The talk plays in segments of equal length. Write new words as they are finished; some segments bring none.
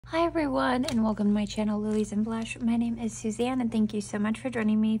Hi everyone, and welcome to my channel, Lilies and Blush. My name is Suzanne, and thank you so much for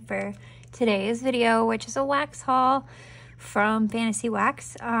joining me for today's video, which is a wax haul from Fantasy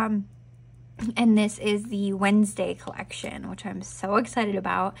Wax. And this is the Wednesday collection, which I'm so excited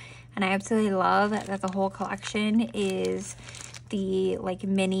about. And I absolutely love that the whole collection is the like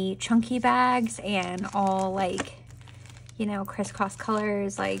mini chunky bags and all like, you know, crisscross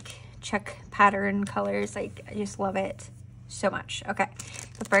colors, like check pattern colors. Like, I just love it so much. Okay,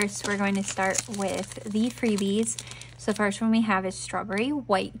 so first we're going to start with the freebies. So the first one we have is strawberry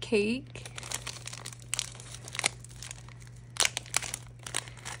white cake.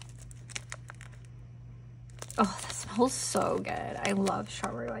 Oh, that smells so good. I love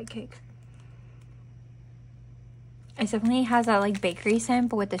strawberry white cake. It definitely has that like bakery scent,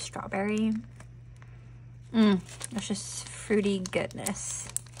 but with the strawberry. That's just fruity goodness.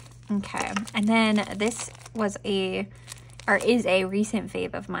 Okay, and then this was is a recent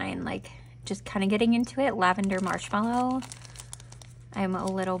fave of mine, like just kind of getting into it, lavender marshmallow. I'm a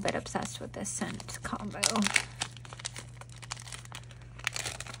little bit obsessed with this scent combo.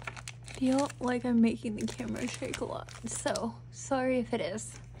 Feel like I'm making the camera shake a lot, so sorry if it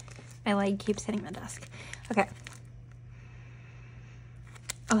is. My leg keeps hitting the desk. Okay.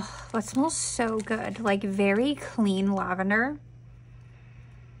 Oh, that smells so good. Like very clean lavender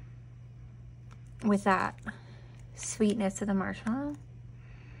with that sweetness of the marshmallow.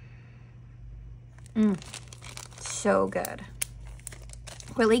 So good.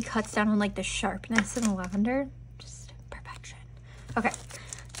 Really cuts down on like the sharpness in the lavender. Just perfection. Okay,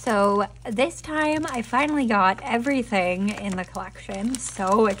 so this time I finally got everything in the collection.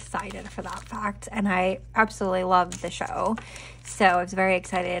 So excited for that fact, and I absolutely loved the show. So I was very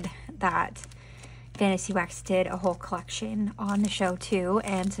excited that Fantasy Wax did a whole collection on the show too,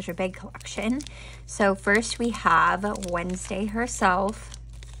 and such a big collection. So first we have Wednesday herself.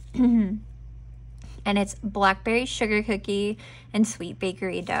 And it's blackberry sugar cookie and sweet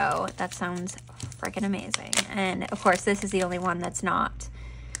bakery dough. That sounds freaking amazing. And of course this is the only one that's not,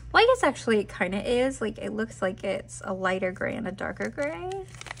 well, I guess actually it kind of is. Like, it looks like it's a lighter gray and a darker gray.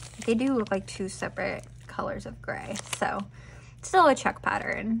 They do look like two separate colors of gray. So still a check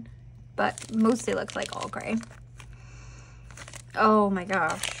pattern, but mostly looks like all gray. Oh my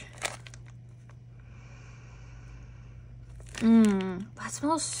gosh. That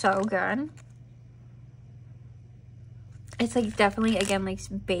smells so good. It's like definitely, again, like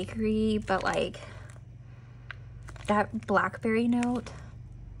bakery, but like that blackberry note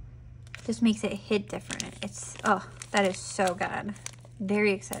just makes it hit different. It's, oh, that is so good.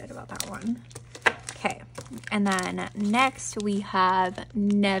 Very excited about that one. Okay, and then next we have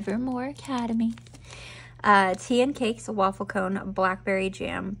Nevermore Academy. Tea and cakes, waffle cone, blackberry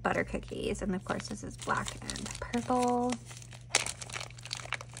jam, butter cookies. And of course this is black and purple.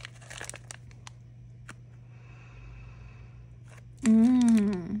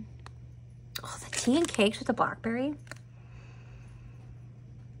 Oh, the tea and cakes with the blackberry.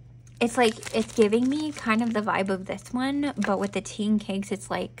 It's like, it's giving me kind of the vibe of this one, but with the tea and cakes,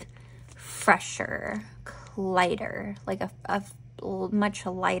 it's like fresher, lighter, like a much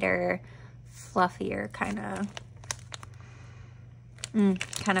lighter, fluffier kind of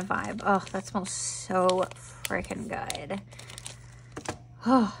vibe. Oh, that smells so freaking good.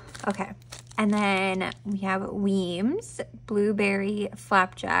 Oh, okay. And then we have Weems, blueberry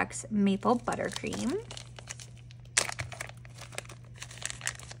flapjacks, maple buttercream.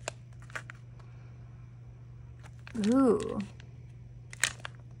 Ooh.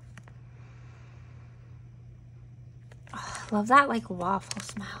 Oh, love that like waffle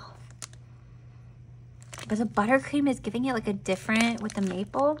smell. But the buttercream is giving it like a different with the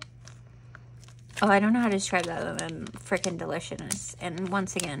maple. Oh, I don't know how to describe that other than freaking delicious. And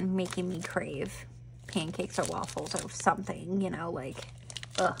once again, making me crave pancakes or waffles or something, you know, like,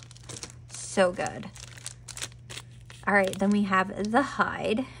 ugh, so good. All right, then we have the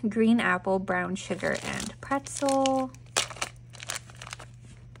Hyde, green apple, brown sugar, and pretzel.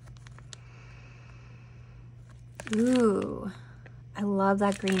 Ooh, I love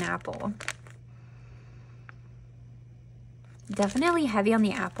that green apple. Definitely heavy on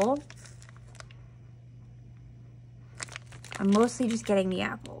the apple. I'm mostly just getting the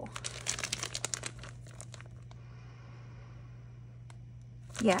apple.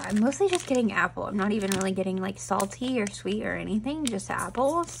 Yeah, I'm mostly just getting apple. I'm not even really getting like salty or sweet or anything, just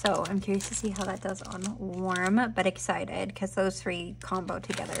apple. So I'm curious to see how that does on warm, but excited because those three combo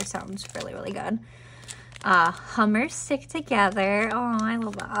together sounds really, really good. Hummers stick together. Oh, I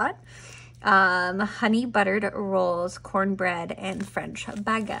love that. Honey buttered rolls, cornbread, and French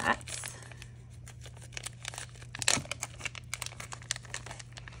baguettes.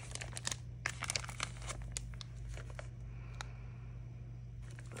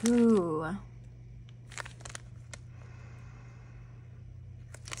 Ooh.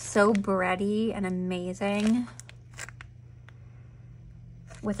 So bready and amazing.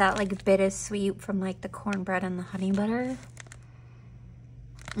 With that like bittersweet from like the cornbread and the honey butter.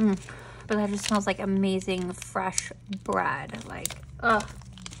 But that just smells like amazing fresh bread. Like, ugh,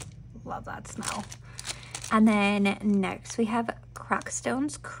 love that smell. And then next we have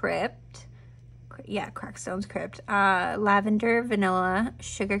Crackstone's Crypt. Yeah, Crackstone's Crypt. Lavender, vanilla,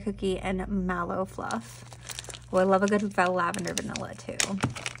 sugar cookie, and mallow fluff. Oh, I love a good lavender vanilla too.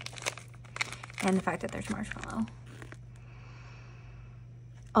 And the fact that there's marshmallow.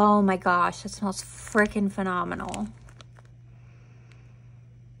 Oh my gosh, that smells freaking phenomenal.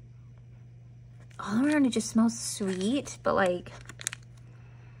 All around it just smells sweet, but like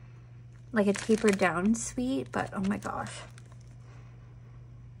a tapered down sweet, but oh my gosh.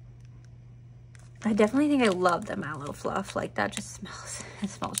 I definitely think I love the mallow fluff. Like that just smells, it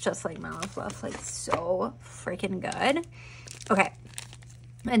smells just like mallow fluff, like so freaking good. Okay,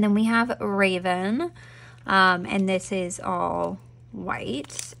 and then we have Raven, and this is all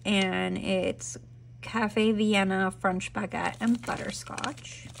white, and it's Cafe Vienna, French baguette, and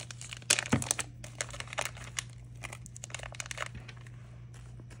butterscotch.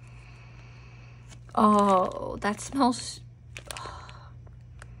 Oh, that smells,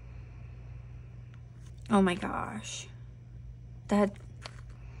 oh my gosh. That,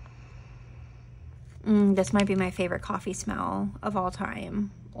 this might be my favorite coffee smell of all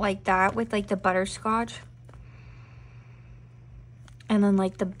time. Like that with like the butterscotch. And then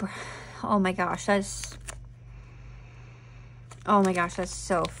like oh my gosh, that's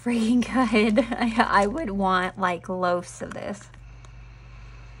so freaking good. I would want like loaves of this.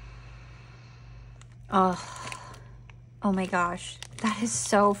 Oh my gosh, that is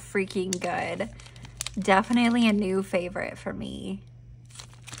so freaking good. Definitely a new favorite for me.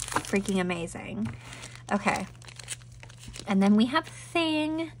 Freaking amazing. Okay. And then we have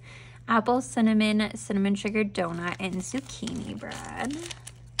Thing, apple cinnamon, cinnamon sugar donut, and zucchini bread.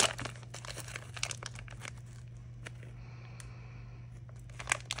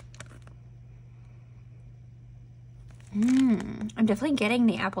 I'm definitely getting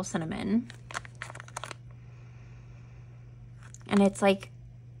the apple cinnamon. And it's like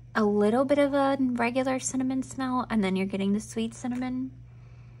a little bit of a regular cinnamon smell, and then you're getting the sweet cinnamon.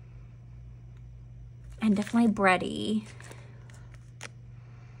 And definitely bready.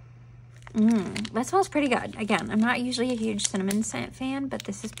 That smells pretty good. Again, I'm not usually a huge cinnamon scent fan, but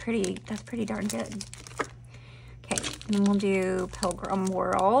this is that's pretty darn good. Okay, and then we'll do Pilgrim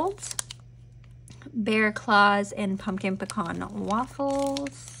World, Bear Claws, and pumpkin pecan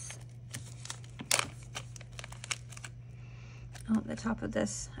waffles. Oh, the top of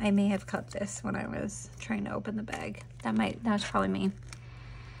this, I may have cut this when I was trying to open the bag. That's probably me.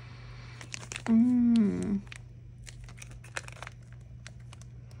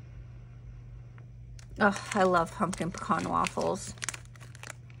 Oh, I love pumpkin pecan waffles.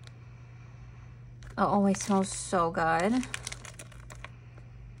 It always smells so good.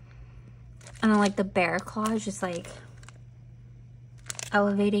 And I like the bear claws, just like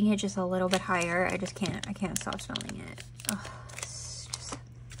elevating it just a little bit higher. I can't stop smelling it. Oh, it's just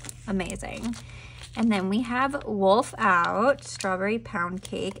amazing. And then we have Wolf Out, strawberry pound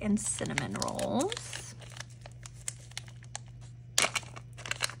cake, and cinnamon rolls.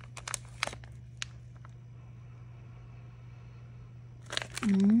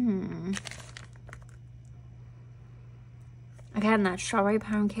 Again, that strawberry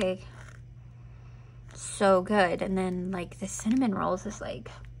pound cake, so good. And then like the cinnamon rolls is like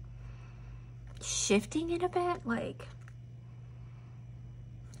shifting it a bit. Like,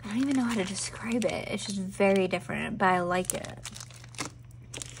 I don't even know how to describe it. It's just very different, but I like it.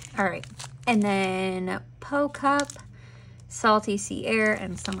 All right, and then Po Cup, Salty Sea Air,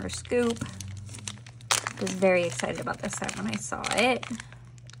 and Summer Scoop. I was very excited about this set when I saw it.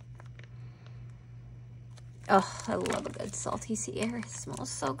 Oh, I love a good Salty Sea Air. It smells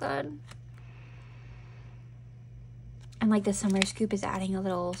so good. And like the Summer Scoop is adding a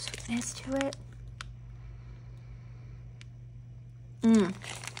little sweetness to it.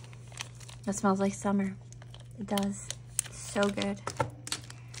 That smells like summer. It does. So good.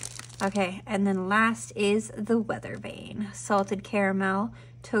 Okay, and then last is the Weather Vane. Salted caramel,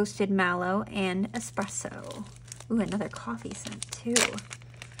 toasted mallow, and espresso. Ooh, another coffee scent too.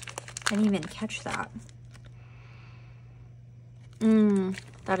 I didn't even catch that.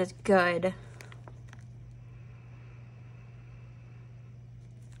 That is good.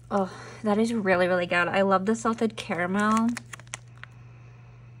 Oh, that is really, really good. I love the salted caramel.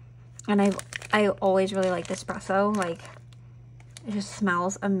 And I always really like the espresso. Like, It just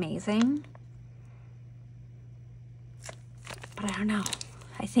smells amazing. But I don't know.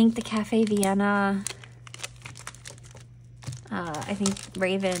 I think the Cafe Vienna, I think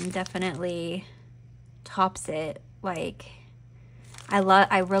Raven definitely tops it. Like,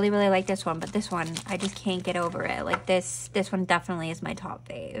 I really like this one, but this one, I just can't get over it. Like, this one definitely is my top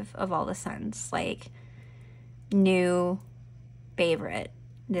fave of all the scents. Like, new favorite.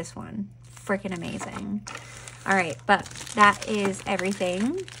 This one. Freaking amazing. All right, but that is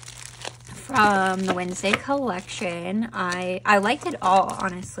everything from the Wednesday collection. I liked it all,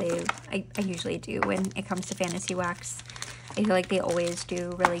 honestly. I usually do when it comes to Fantasy Wax. I feel like they always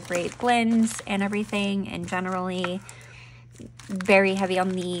do really great blends and everything, and generally very heavy on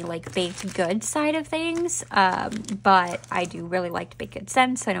the like baked good side of things, but I do really like baked good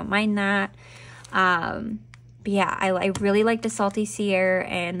scents, so I don't mind that. But yeah, I really like the Salty Sear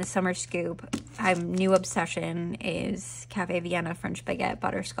and the Summer Scoop. My new obsession is Cafe Vienna French Baguette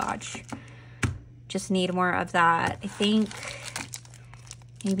Butterscotch. Just need more of that. I think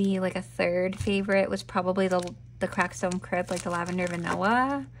maybe like a third favorite was probably the Crackstone Crypt, like the Lavender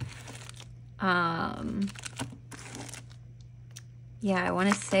Vanilla. Yeah, I want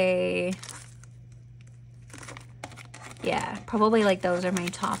to say, yeah, probably like those are my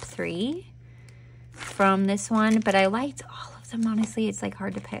top 3 from this one, but I liked all of them, honestly. It's like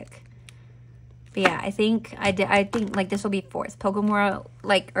hard to pick. But yeah, I think like this will be 4th. Pilgrim World,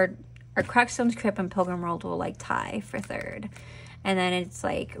 like, or Crackstone's Crypt and Pilgrim World will like tie for 3rd. And then it's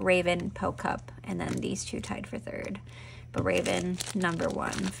like Raven, Poke Cup, and then these 2 tied for 3rd. But Raven, number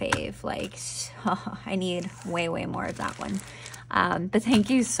 1 fave. Like, oh, I need way more of that one. But thank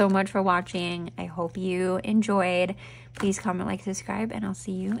you so much for watching. I hope you enjoyed. Please comment, like, subscribe, and I'll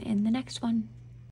see you in the next one.